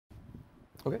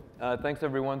Okay, thanks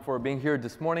everyone for being here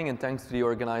this morning, and thanks to the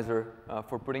organizer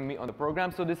for putting me on the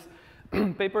program. So this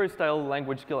paper is titled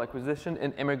Language Skill Acquisition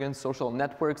in Immigrant Social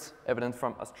Networks, Evidence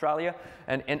from Australia.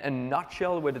 And in a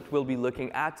nutshell, what it will be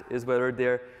looking at is whether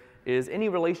there is any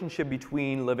relationship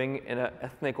between living in an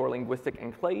ethnic or linguistic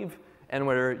enclave and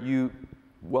whether you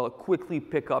will quickly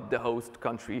pick up the host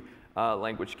country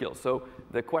language skills. So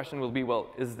the question will be, well,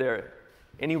 is there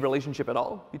any relationship at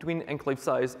all between enclave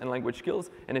size and language skills?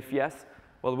 And if yes,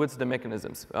 well, what's the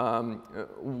mechanisms?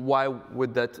 Why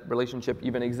would that relationship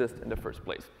even exist in the first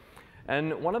place?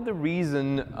 And one of the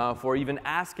reasons for even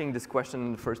asking this question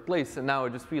in the first place, and now I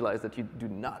just realized that you do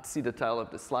not see the title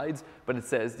of the slides, but it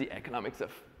says the economics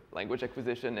of language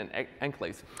acquisition and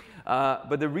enclaves.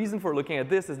 But the reason for looking at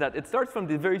this is that it starts from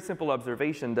the very simple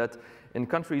observation that in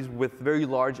countries with very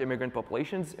large immigrant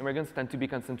populations, immigrants tend to be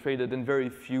concentrated in very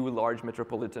few large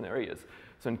metropolitan areas.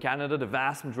 So in Canada, the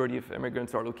vast majority of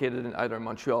immigrants are located in either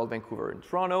Montreal, Vancouver, and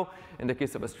Toronto. In the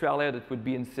case of Australia, that would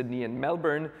be in Sydney and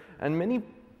Melbourne. And many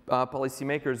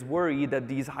policymakers worry that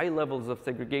these high levels of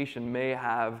segregation may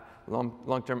have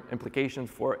long-term implications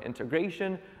for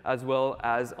integration, as well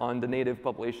as on the native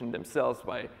population themselves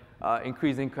by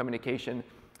increasing communication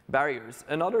barriers.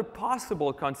 Another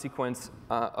possible consequence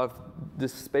of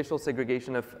this spatial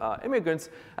segregation of immigrants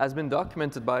has been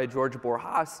documented by George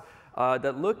Borjas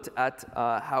that looked at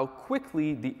how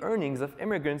quickly the earnings of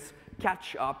immigrants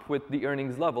catch up with the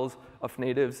earnings levels of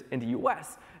natives in the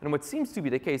US. And what seems to be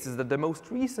the case is that the most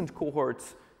recent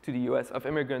cohorts to the US of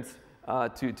immigrants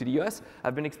to the US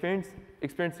have been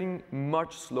experiencing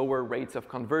much slower rates of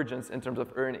convergence in terms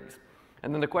of earnings.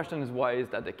 And then the question is, why is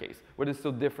that the case? What is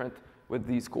so different with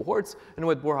these cohorts? And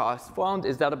what Borjas found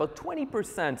is that about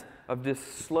 20% of this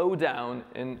slowdown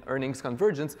in earnings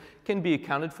convergence can be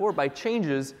accounted for by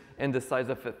changes in the size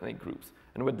of ethnic groups.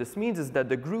 And what this means is that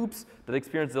the groups that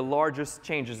experience the largest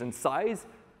changes in size,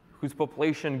 whose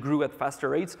population grew at faster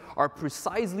rates, are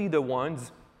precisely the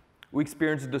ones who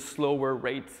experience the slower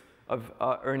rates of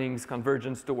earnings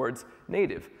convergence towards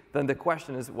native. Then the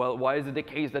question is, well, why is it the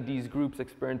case that these groups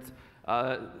experience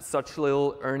such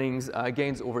little earnings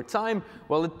gains over time?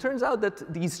 Well, it turns out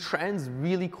that these trends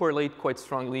really correlate quite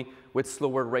strongly with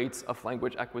slower rates of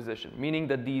language acquisition, meaning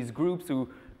that these groups who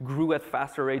grew at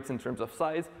faster rates in terms of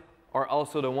size are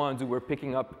also the ones who were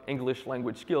picking up English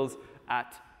language skills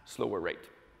at slower rate.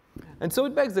 And so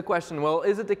it begs the question, well,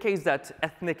 is it the case that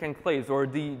ethnic enclaves or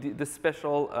the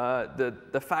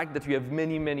fact that you have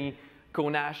many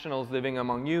co-nationals living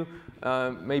among you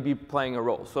may be playing a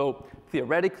role? So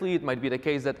theoretically, it might be the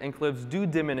case that enclaves do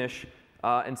diminish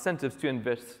incentives to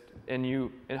invest in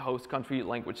you in host country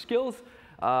language skills.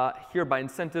 Here by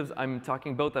incentives, I'm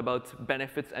talking both about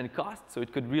benefits and costs. So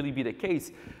it could really be the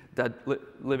case that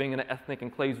living in an ethnic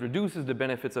enclave reduces the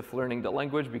benefits of learning the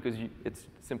language because it's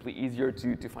simply easier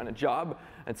to find a job.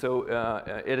 And so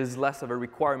it is less of a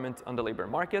requirement on the labor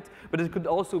market. But it could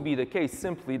also be the case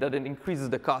simply that it increases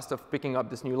the cost of picking up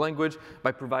this new language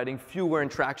by providing fewer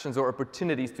interactions or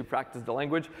opportunities to practice the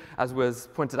language. As was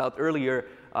pointed out earlier,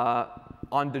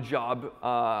 on-the-job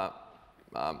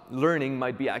learning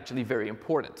might be actually very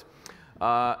important.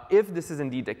 If this is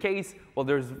indeed the case, well,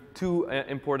 there's two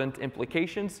important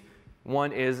implications.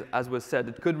 One is, as was said,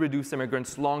 it could reduce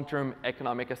immigrants' long-term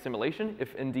economic assimilation,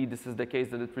 if indeed this is the case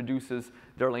that it reduces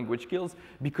their language skills,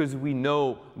 because we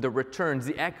know the returns,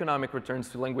 the economic returns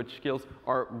to language skills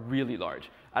are really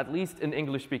large. At least in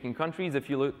English-speaking countries, if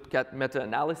you look at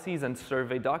meta-analyses and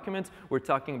survey documents, we're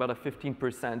talking about a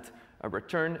 15%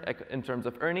 return in terms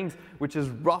of earnings, which is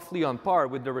roughly on par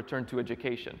with the return to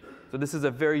education. So this is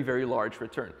a very large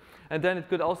return. And then it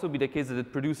could also be the case that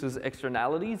it produces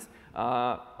externalities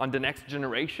on the next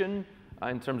generation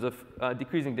in terms of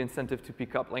decreasing the incentive to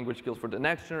pick up language skills for the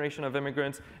next generation of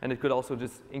immigrants. And it could also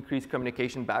just increase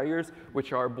communication barriers,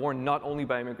 which are borne not only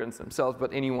by immigrants themselves,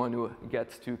 but anyone who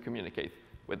gets to communicate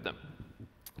with them.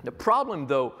 The problem,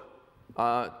 though,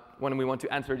 when we want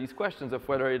to answer these questions of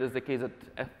whether it is the case that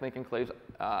ethnic enclaves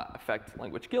affect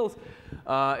language skills,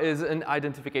 is an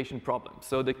identification problem.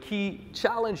 So the key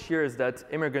challenge here is that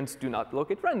immigrants do not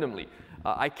locate randomly.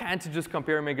 I can't just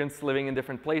compare immigrants living in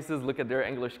different places, look at their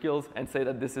English skills, and say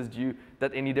that this is due,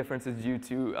 that any difference is due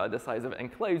to the size of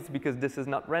enclaves, because this is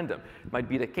not random. It might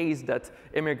be the case that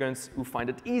immigrants who find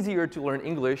it easier to learn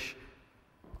English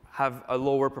have a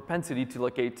lower propensity to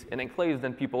locate in enclaves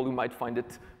than people who might find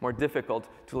it more difficult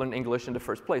to learn English in the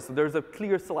first place. So there's a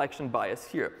clear selection bias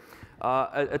here.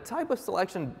 A type of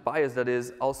selection bias that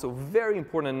is also very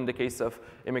important in the case of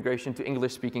immigration to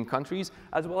English-speaking countries,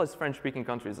 as well as French-speaking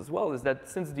countries as well, is that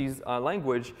since these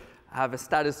language have a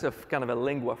status of kind of a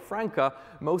lingua franca,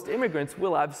 most immigrants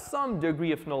will have some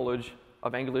degree of knowledge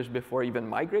of English before even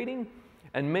migrating,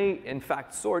 and may, in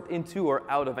fact, sort into or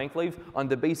out of enclaves on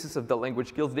the basis of the language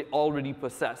skills they already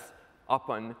possess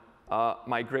upon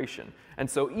migration. And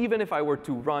so even if I were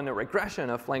to run a regression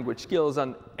of language skills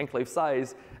on enclave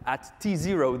size at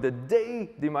T0 the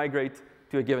day they migrate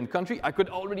to a given country, I could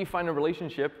already find a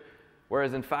relationship,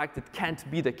 whereas in fact it can't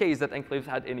be the case that enclaves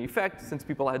had any effect since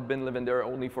people had been living there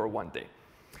only for one day.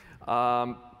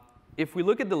 If we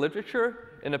look at the literature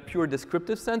in a pure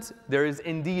descriptive sense, there is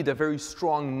indeed a very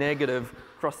strong negative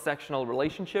cross-sectional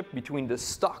relationship between the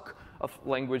stock of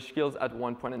language skills at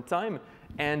one point in time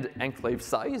and enclave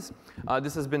size.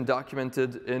 This has been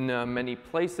documented in many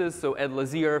places. So Ed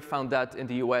Lazier found that in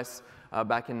the US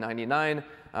back in '99.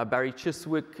 Barry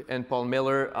Chiswick and Paul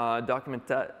Miller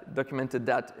documented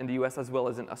that in the US as well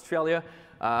as in Australia.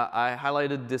 I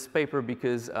highlighted this paper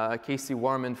because Casey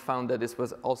Warman found that this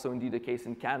was also indeed the case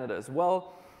in Canada as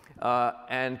well.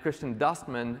 And Christian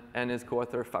Dustman and his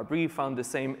co-author Fabry found the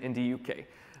same in the UK.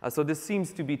 So this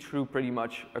seems to be true pretty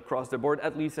much across the board,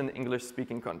 at least in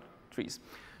English-speaking countries.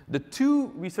 The two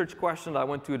research questions I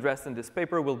want to address in this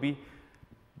paper will be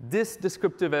this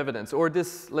descriptive evidence, or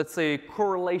this, let's say,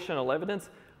 correlational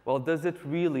evidence. Well, does it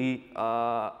really,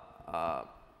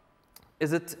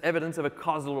 is it evidence of a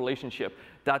causal relationship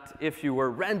that if you were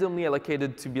randomly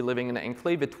allocated to be living in an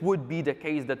enclave, it would be the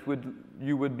case that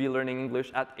you would be learning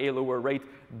English at a lower rate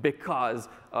because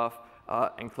of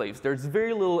enclaves? There's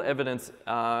very little evidence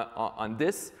on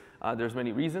this. There's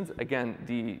many reasons. Again,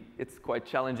 it's quite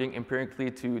challenging empirically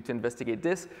to investigate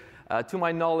this. To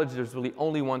my knowledge, there's really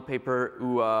only one paper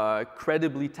who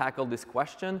credibly tackled this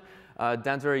question.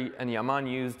 Danzer and Yaman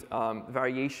used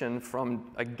variation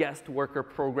from a guest worker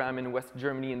program in West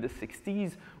Germany in the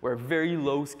 60s, where very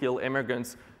low-skill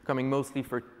immigrants coming mostly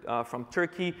from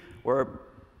Turkey were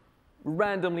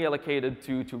randomly allocated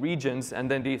to regions, and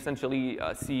then they essentially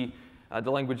see the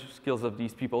language skills of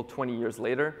these people 20 years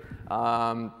later.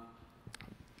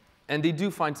 And they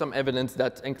do find some evidence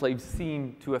that enclaves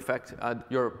seem to affect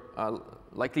your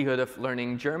likelihood of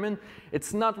learning German.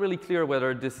 It's not really clear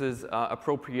whether this is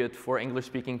appropriate for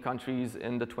English-speaking countries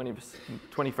in the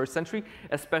 21st century,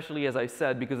 especially, as I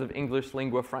said, because of English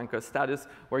lingua franca status,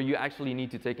 where you actually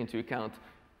need to take into account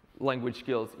language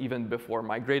skills even before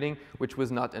migrating, which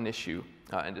was not an issue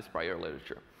in this prior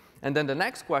literature. And then the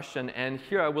next question, and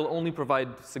here I will only provide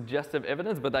suggestive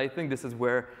evidence, but I think this is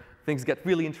where things get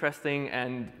really interesting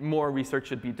and more research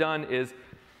should be done, is,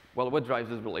 well, what drives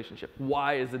this relationship?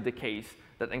 Why is it the case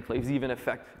that enclaves even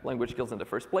affect language skills in the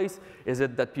first place? Is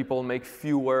it that people make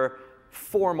fewer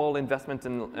formal investment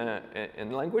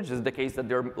in language? Is it the case that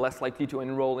they're less likely to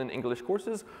enroll in English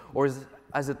courses? Or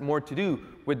has it more to do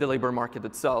with the labor market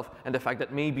itself and the fact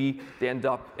that maybe they end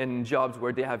up in jobs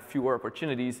where they have fewer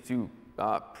opportunities to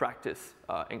practice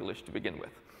English to begin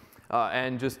with?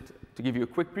 And just to give you a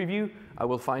quick preview, I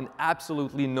will find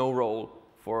absolutely no role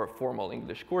for formal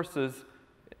English courses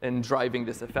in driving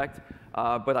this effect,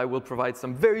 but I will provide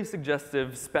some very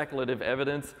suggestive, speculative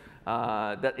evidence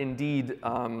that indeed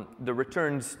the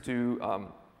returns to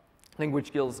language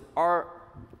skills are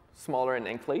smaller in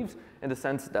enclaves, in the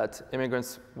sense that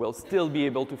immigrants will still be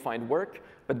able to find work,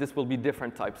 but this will be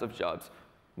different types of jobs,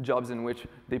 jobs in which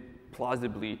they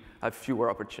plausibly have fewer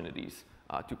opportunities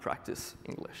to practice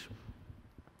English.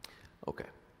 Okay.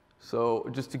 So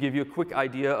just to give you a quick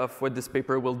idea of what this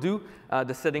paper will do,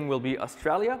 the setting will be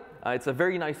Australia. It's a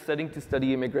very nice setting to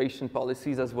study immigration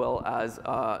policies as well as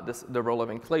the role of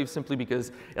enclaves, simply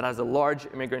because it has a large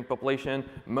immigrant population,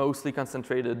 mostly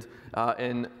concentrated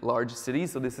in large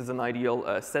cities. So this is an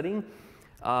ideal setting.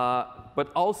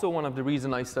 But also one of the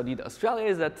reasons I studied Australia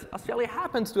is that Australia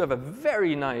happens to have a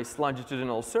very nice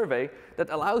longitudinal survey that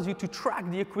allows you to track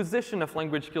the acquisition of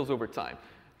language skills over time.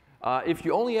 If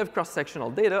you only have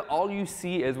cross-sectional data, all you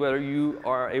see is whether you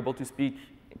are able to speak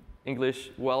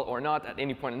English well or not at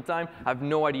any point in time. I have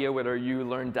no idea whether you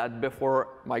learned that before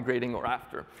migrating or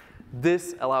after.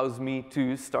 This allows me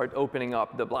to start opening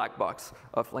up the black box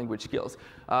of language skills.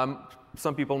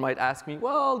 Some people might ask me,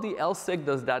 well, the LSIC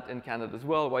does that in Canada as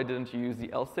well. Why didn't you use the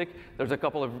LSIC? There's a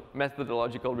couple of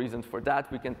methodological reasons for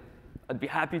that. I'd be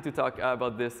happy to talk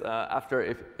about this after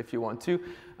if you want to.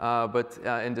 But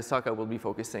in this talk, I will be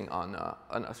focusing on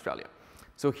Australia.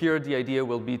 So here, the idea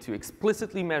will be to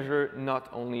explicitly measure not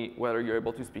only whether you're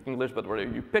able to speak English, but whether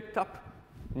you picked up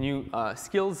new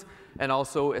skills, and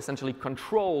also essentially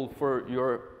control for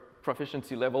your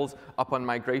proficiency levels upon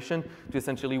migration to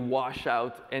essentially wash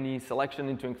out any selection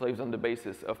into enclaves on the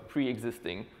basis of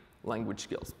pre-existing language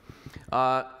skills.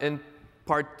 In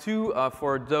part 2,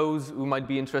 for those who might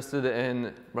be interested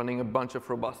in running a bunch of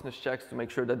robustness checks to make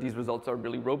sure that these results are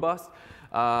really robust,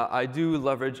 I do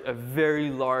leverage a very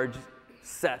large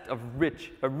set of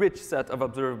a rich set of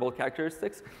observable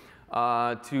characteristics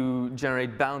to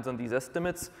generate bounds on these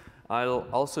estimates. I'll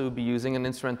also be using an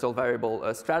instrumental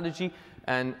variable strategy,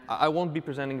 and I won't be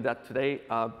presenting that today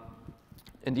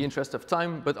in the interest of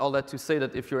time, but all that to say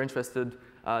that if you're interested,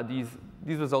 these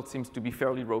results seem to be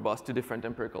fairly robust to different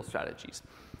empirical strategies.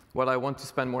 What I want to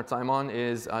spend more time on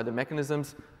is the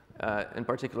mechanisms, in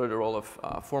particular the role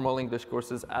of formal English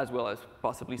courses, as well as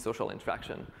possibly social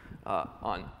interaction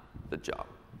on the job.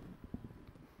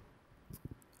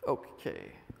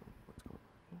 Okay.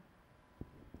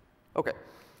 Okay.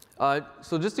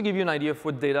 So just to give you an idea of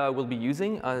what data I will be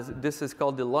using, this is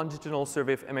called the Longitudinal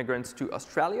Survey of Immigrants to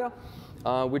Australia,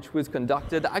 which was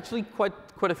conducted actually quite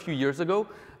a few years ago.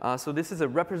 So this is a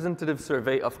representative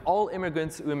survey of all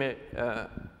immigrants who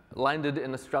landed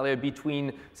in Australia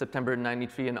between September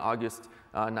 93 and August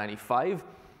 95.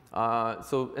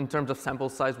 So in terms of sample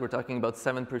size, we're talking about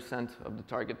 7% of the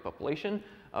target population.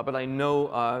 But I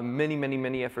know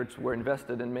many efforts were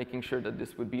invested in making sure that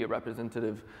this would be a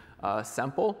representative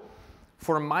sample.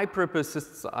 For my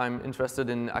purposes, I'm interested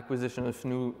in acquisition of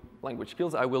new language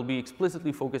skills. I will be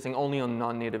explicitly focusing only on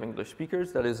non-native English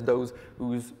speakers, that is those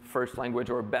whose first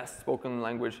language or best spoken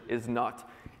language is not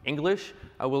English.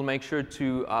 I will make sure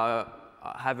to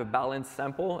have a balanced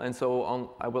sample, and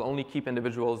so I will only keep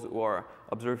individuals who are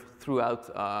observed throughout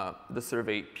the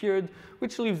survey period,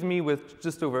 which leaves me with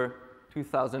just over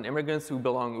 2,000 immigrants who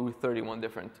belong to 31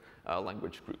 different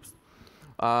language groups.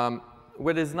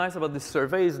 What is nice about this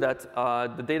survey is that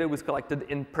the data was collected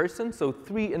in person, so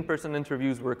 3 in-person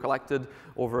interviews were collected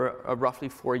over a roughly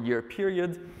 4-year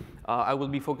period. I will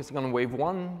be focusing on wave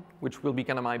 1, which will be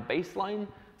kind of my baseline.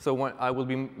 So I will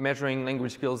be measuring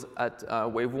language skills at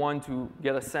wave 1 to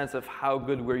get a sense of how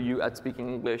good were you at speaking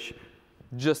English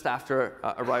just after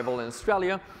arrival in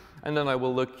Australia. And then I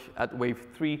will look at wave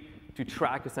 3 to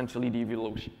track essentially the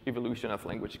evolution of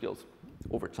language skills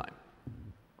over time.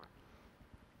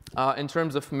 In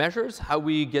terms of measures, how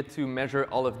we get to measure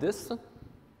all of this,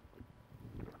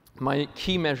 my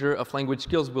key measure of language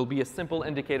skills will be a simple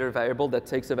indicator variable that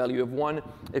takes a value of 1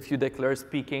 if you declare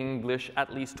speaking English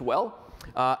at least well.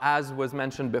 As was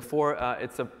mentioned before,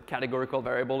 it's a categorical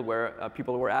variable where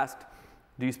people were asked,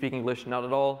 do you speak English? Not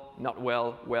at all, not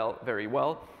well, well, very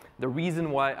well. The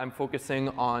reason why I'm focusing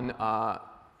on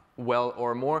well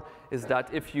or more is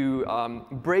that if you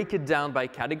break it down by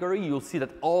category, you'll see that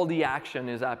all the action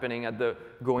is happening at the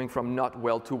going from not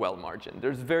well to well margin.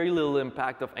 There's very little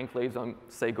impact of enclaves on,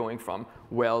 say, going from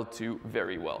well to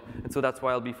very well. And so that's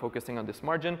why I'll be focusing on this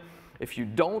margin. If you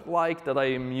don't like that I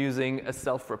am using a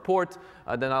self-report,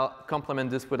 then I'll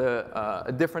complement this with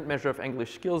a different measure of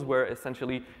English skills where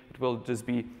essentially it will just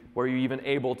be were you even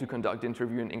able to conduct the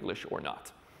interview in English or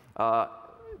not.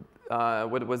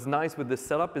 What was nice with this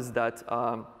setup is that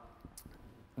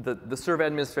the survey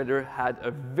administrator had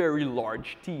a very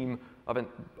large team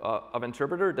of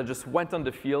interpreter that just went on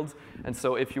the field. And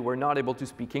so if you were not able to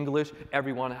speak English,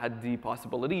 everyone had the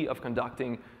possibility of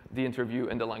conducting the interview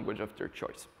in the language of their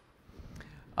choice.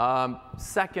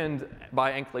 Second,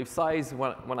 by enclave size,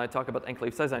 when I talk about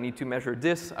enclave size, I need to measure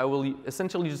this. I will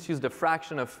essentially just use the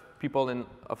fraction of people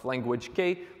of language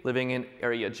K living in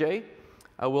area J.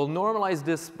 I will normalize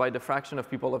this by the fraction of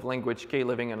people of language K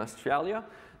living in Australia.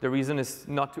 The reason is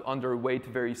not to underweight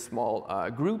very small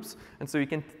groups. And so you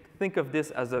can think of this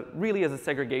as really as a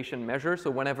segregation measure. So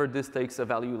whenever this takes a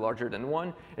value larger than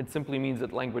 1, it simply means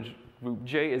that language group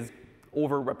J is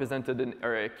overrepresented in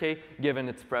area K given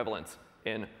its prevalence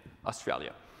in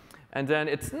Australia. And then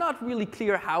it's not really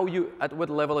clear at what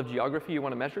level of geography you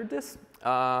want to measure this.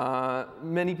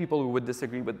 Many people would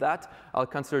disagree with that. I'll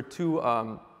consider two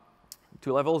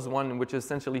levels, one which is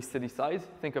essentially city size,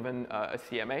 think of a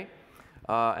CMA.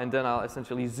 And then I'll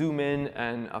essentially zoom in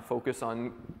and focus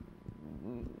on,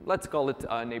 let's call it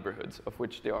neighborhoods, of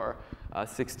which there are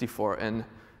 64 in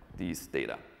these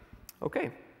data.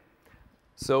 OK.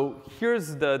 So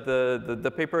here's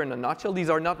the paper in a nutshell. These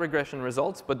are not regression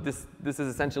results, but this is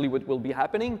essentially what will be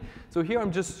happening. So here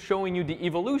I'm just showing you the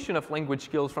evolution of language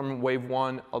skills from wave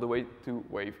 1 all the way to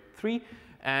wave 3.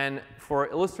 And for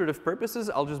illustrative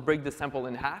purposes, I'll just break the sample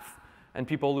in half. And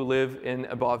people who live in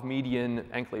above median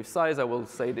enclave size, I will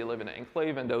say they live in an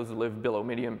enclave. And those who live below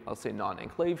medium, I'll say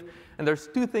non-enclave. And there's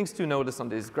 2 things to notice on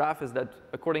this graph is that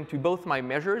according to both my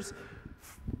measures,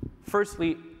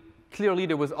 firstly, clearly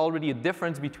there was already a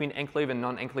difference between enclave and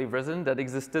non-enclave resident that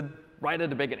existed right at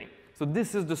the beginning. So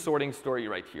this is the sorting story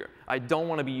right here. I don't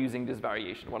want to be using this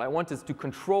variation. What I want is to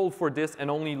control for this and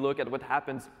only look at what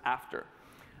happens after.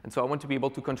 And so I want to be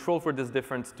able to control for this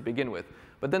difference to begin with.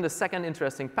 But then the second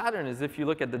interesting pattern is if you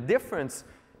look at the difference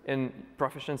in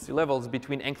proficiency levels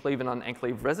between enclave and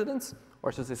non-enclave residents, or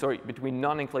I should say, sorry, between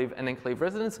non-enclave and enclave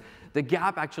residents, the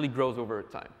gap actually grows over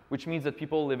time, which means that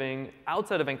people living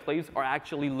outside of enclaves are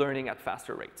actually learning at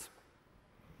faster rates.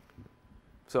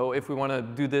 So if we want to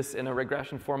do this in a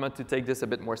regression format to take this a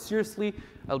bit more seriously,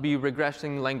 I'll be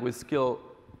regressing language skill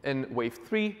in wave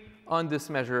 3 on this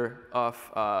measure of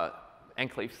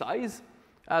enclave size,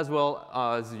 as well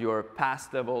as your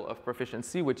past level of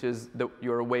proficiency, which is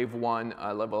your wave 1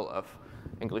 level of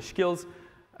English skills.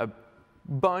 A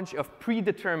bunch of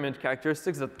predetermined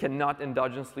characteristics that cannot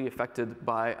endogenously affected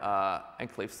by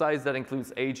enclave size. That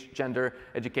includes age, gender,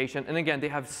 education. And again, they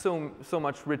have so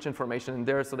much rich information in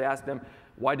there. So they ask them,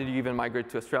 why did you even migrate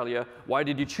to Australia? Why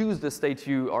did you choose the state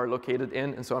you are located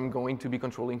in? And so I'm going to be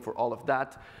controlling for all of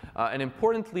that. And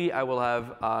importantly, I will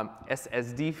have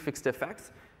SSD fixed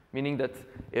effects, meaning that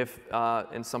if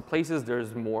in some places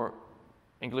there's more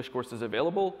English courses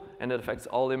available and it affects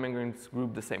all immigrants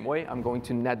grouped the same way, I'm going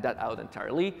to net that out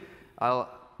entirely.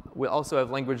 We'll also have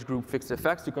language group fixed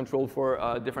effects to control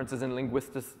for differences in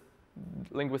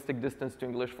linguistic distance to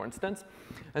English, for instance.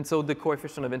 And so the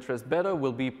coefficient of interest beta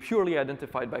will be purely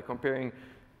identified by comparing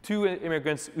two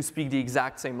immigrants who speak the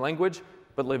exact same language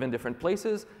but live in different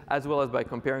places, as well as by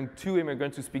comparing two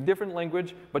immigrants who speak different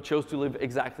language but chose to live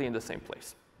exactly in the same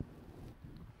place.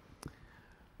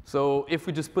 So if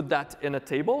we just put that in a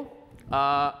table,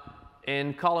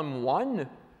 in column 1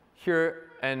 here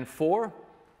and 4,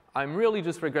 I'm really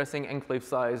just regressing enclave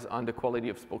size on the quality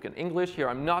of spoken English. Here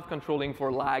I'm not controlling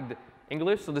for lagged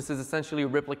English, so this is essentially a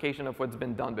replication of what's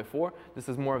been done before. This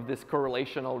is more of this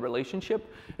correlational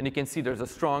relationship, and you can see there's a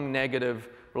strong negative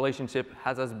relationship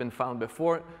as has been found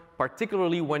before,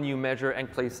 particularly when you measure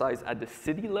enclave size at the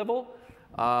city level.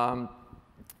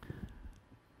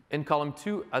 In column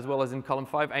 2, as well as in column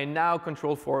 5, I now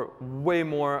control for way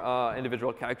more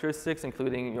individual characteristics,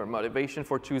 including your motivation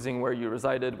for choosing where you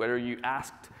resided, whether you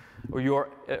asked, or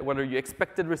whether you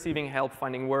expected receiving help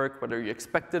finding work, whether you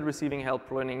expected receiving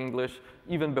help learning English,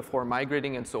 even before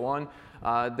migrating, and so on.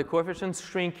 The coefficients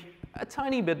shrink a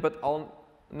tiny bit, but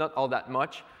not all that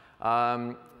much.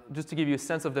 Just to give you a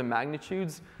sense of the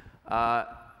magnitudes,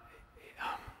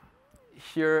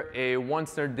 here, a 1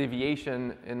 standard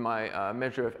deviation in my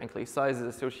measure of enclave size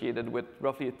is associated with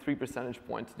roughly a 3 percentage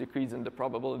point decrease in the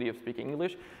probability of speaking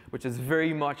English, which is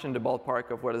very much in the ballpark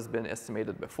of what has been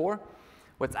estimated before.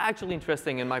 What's actually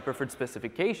interesting in my preferred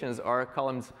specifications are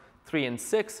columns 3 and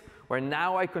 6, where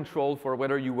now I control for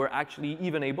whether you were actually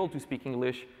even able to speak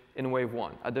English in wave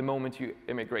 1 at the moment you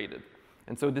immigrated.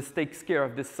 And so this takes care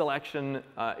of this selection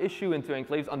issue into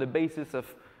enclaves on the basis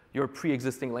of your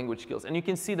pre-existing language skills. And you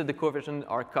can see that the coefficients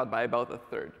are cut by about a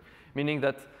third, meaning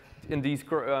that in these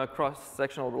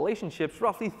cross-sectional relationships,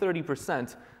 roughly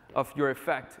 30% of your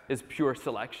effect is pure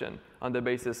selection on the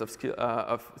basis of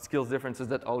skills differences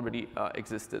that already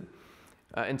existed.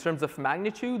 In terms of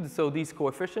magnitude, so these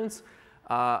coefficients,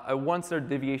 a 1 standard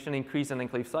deviation increase in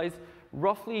enclave size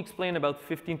roughly explain about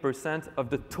 15% of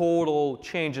the total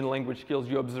change in language skills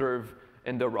you observe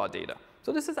in the raw data.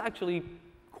 So this is actually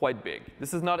quite big.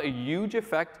 This is not a huge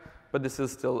effect, but this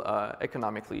is still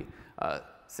economically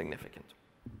significant.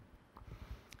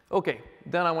 OK,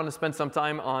 then I want to spend some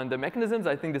time on the mechanisms.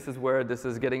 I think this is where this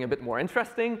is getting a bit more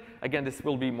interesting. Again, this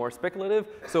will be more speculative.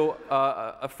 So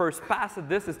a first pass at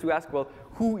this is to ask, well,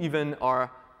 who even are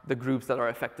the groups that are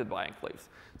affected by enclaves?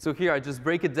 So here I just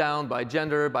break it down by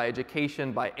gender, by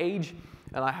education, by age.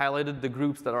 And I highlighted the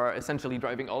groups that are essentially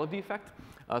driving all of the effect.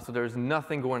 So there's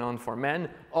nothing going on for men.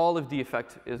 All of the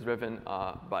effect is driven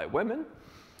by women.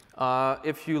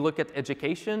 If you look at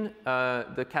education,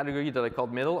 the category that I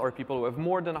called middle are people who have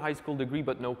more than a high school degree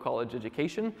but no college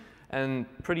education. And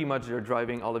pretty much they're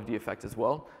driving all of the effect as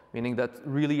well, meaning that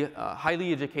really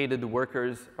highly educated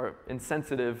workers are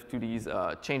insensitive to these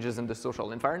changes in the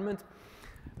social environment.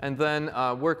 And then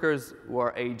workers who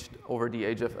are aged over the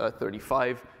age of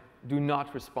 35 do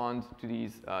not respond to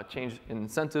these change in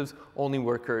incentives. Only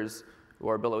workers who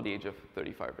are below the age of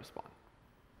 35 respond.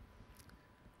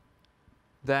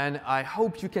 Then I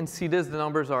hope you can see this. The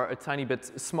numbers are a tiny bit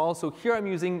small. So here I'm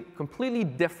using completely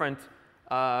different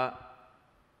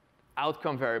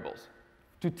outcome variables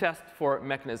to test for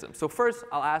mechanisms. So first,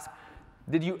 I'll ask,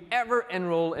 did you ever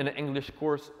enroll in an English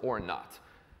course or not?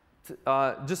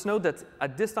 Just note that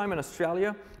at this time in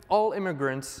Australia, all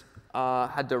immigrants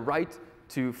had the right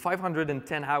to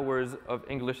 510 hours of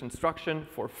English instruction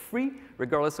for free,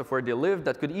 regardless of where they live.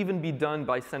 That could even be done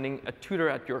by sending a tutor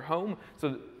at your home.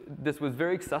 So this was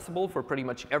very accessible for pretty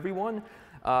much everyone.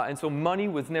 And so money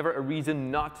was never a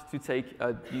reason not to take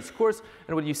these courses.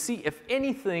 And what you see, if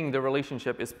anything, the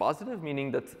relationship is positive,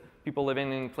 meaning that people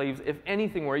living in enclaves, if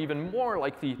anything, were even more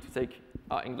likely to take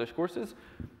English courses,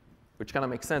 which kind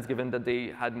of makes sense given that they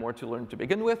had more to learn to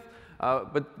begin with.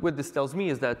 But what this tells me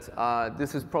is that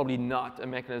this is probably not a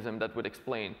mechanism that would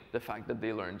explain the fact that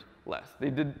they learned less.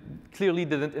 They clearly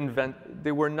didn't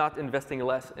they were not investing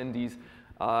less in these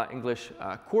English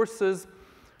courses.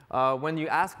 When you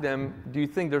ask them, do you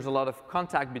think there's a lot of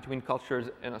contact between cultures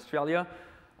in Australia?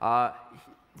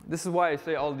 This is why I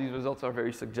say all these results are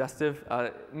very suggestive.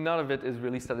 None of it is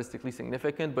really statistically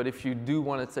significant, but if you do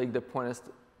want to take the point,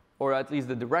 or at least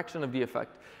the direction of the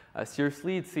effect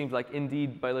seriously, it seems like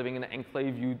indeed by living in an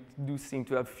enclave, you do seem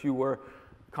to have fewer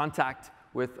contact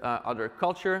with other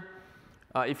culture.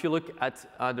 If you look at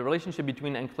the relationship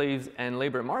between enclaves and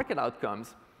labor market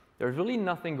outcomes, there's really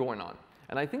nothing going on.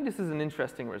 And I think this is an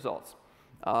interesting result.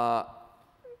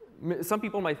 Some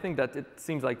people might think that it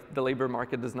seems like the labor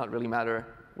market does not really matter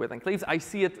with enclaves. I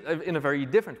see it in a very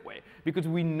different way, because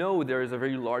we know there is a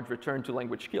very large return to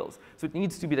language skills. So it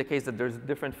needs to be the case that there's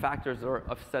different factors that are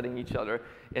offsetting each other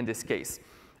in this case.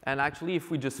 And actually,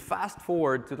 if we just fast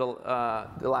forward to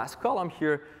the last column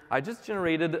here, I just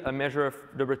generated a measure of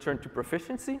the return to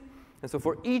proficiency. And so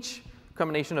for each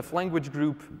combination of language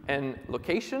group and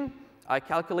location, I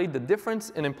calculate the difference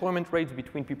in employment rates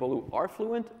between people who are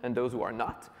fluent and those who are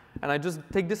not. And I just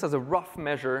take this as a rough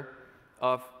measure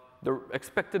of the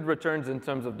expected returns in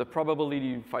terms of the probability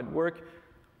you find work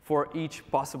for each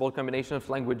possible combination of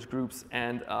language groups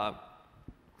and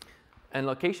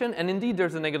location. And indeed,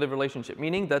 there's a negative relationship,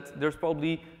 meaning that there's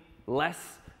probably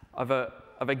less of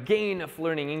a gain of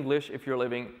learning English if you're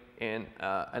living in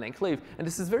an enclave. And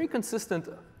this is very consistent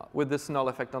with this null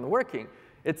effect on working.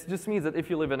 It just means that if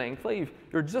you live in an enclave,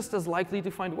 you're just as likely to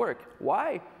find work.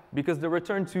 Why? Because the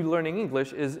return to learning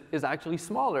English is actually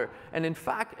smaller. And in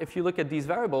fact, if you look at these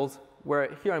variables,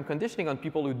 where here I'm conditioning on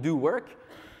people who do work,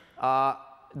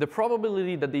 the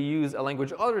probability that they use a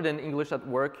language other than English at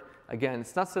work, again,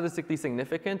 it's not statistically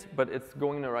significant, but it's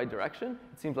going in the right direction.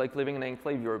 It seems like living in an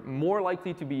enclave, you're more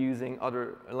likely to be using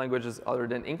other languages other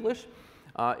than English.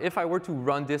 If I were to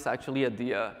run this actually at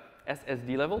the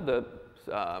SSD level, the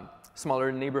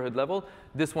smaller neighborhood level,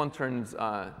 this one turns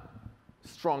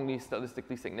strongly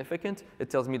statistically significant. It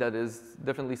tells me that is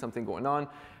definitely something going on.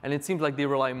 And it seems like they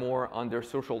rely more on their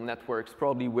social networks,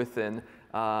 probably within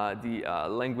the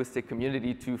linguistic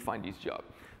community, to find these jobs.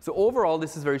 So overall,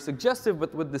 this is very suggestive,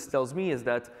 but what this tells me is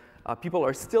that people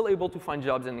are still able to find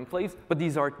jobs in enclaves, but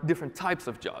these are different types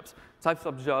of jobs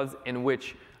in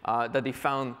which that they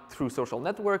found through social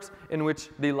networks, in which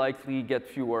they likely get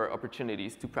fewer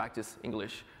opportunities to practice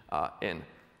English in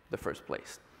the first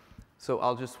place. So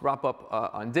I'll just wrap up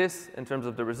on this in terms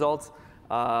of the results.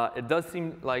 It does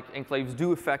seem like enclaves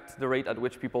do affect the rate at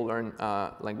which people learn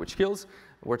language skills.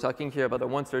 We're talking here about a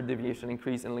 1/3 deviation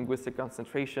increase in linguistic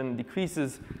concentration,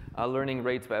 decreases learning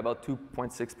rates by about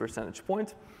 2.6 percentage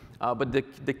points. But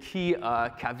the key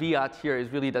caveat here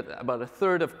is really that about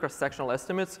 1/3 of cross-sectional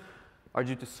estimates are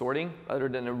due to sorting rather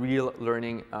than a real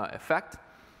learning effect.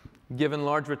 Given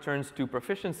large returns to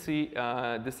proficiency,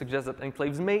 this suggests that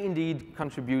enclaves may indeed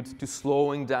contribute to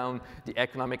slowing down the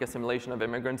economic assimilation of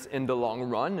immigrants in the long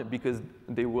run, because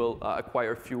they will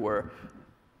acquire fewer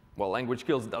language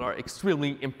skills that are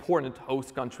extremely important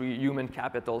host country, human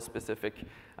capital specific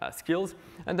skills.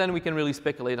 And then we can really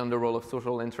speculate on the role of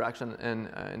social interaction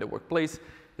in the workplace.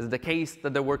 Is it the case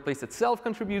that the workplace itself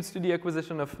contributes to the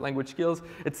acquisition of language skills?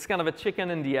 It's kind of a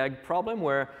chicken and the egg problem,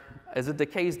 where is it the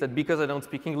case that because I don't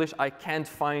speak English, I can't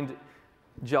find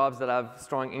jobs that have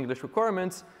strong English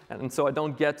requirements, and so I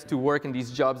don't get to work in these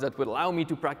jobs that would allow me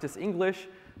to practice English?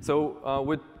 So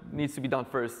what needs to be done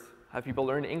first? Have people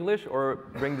learn English, or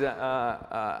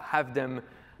have them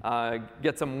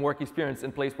get some work experience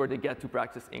in place where they get to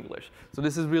practice English? So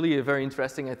this is really a very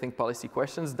interesting, I think, policy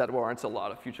questions that warrants a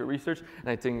lot of future research. And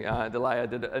I think Delia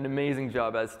did an amazing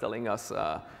job as telling us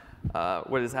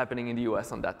what is happening in the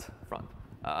US on that front.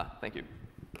 Thank you.